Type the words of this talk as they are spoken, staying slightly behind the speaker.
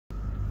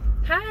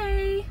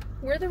Hi,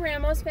 we're the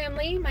Ramos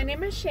family. My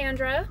name is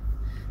Chandra.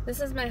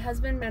 This is my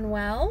husband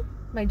Manuel,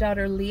 my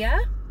daughter Leah,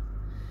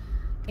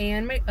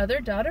 and my other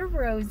daughter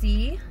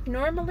Rosie.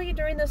 Normally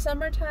during the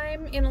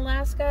summertime in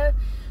Alaska,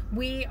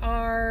 we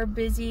are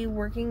busy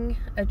working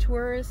a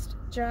tourist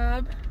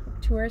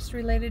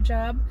related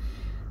job.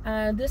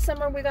 This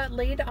summer we got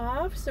laid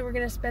off, so we're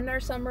going to spend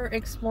our summer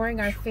exploring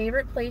our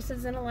favorite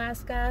places in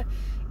Alaska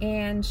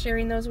and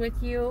sharing those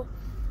with you.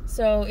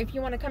 So if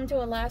you want to come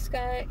to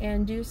Alaska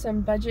and do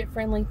some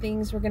budget-friendly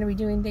things, we're going to be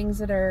doing things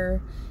that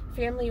are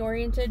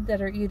family-oriented, that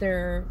are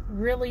either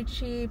really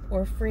cheap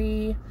or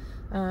free,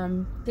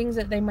 things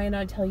that they might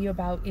not tell you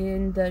about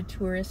in the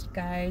tourist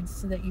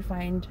guides that you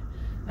find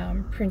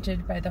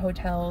printed by the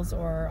hotels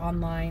or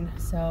online.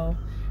 So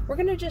we're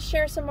going to just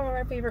share some of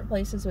our favorite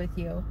places with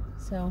you.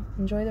 So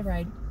enjoy the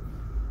ride.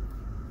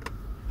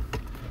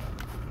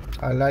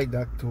 I like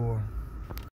that tour.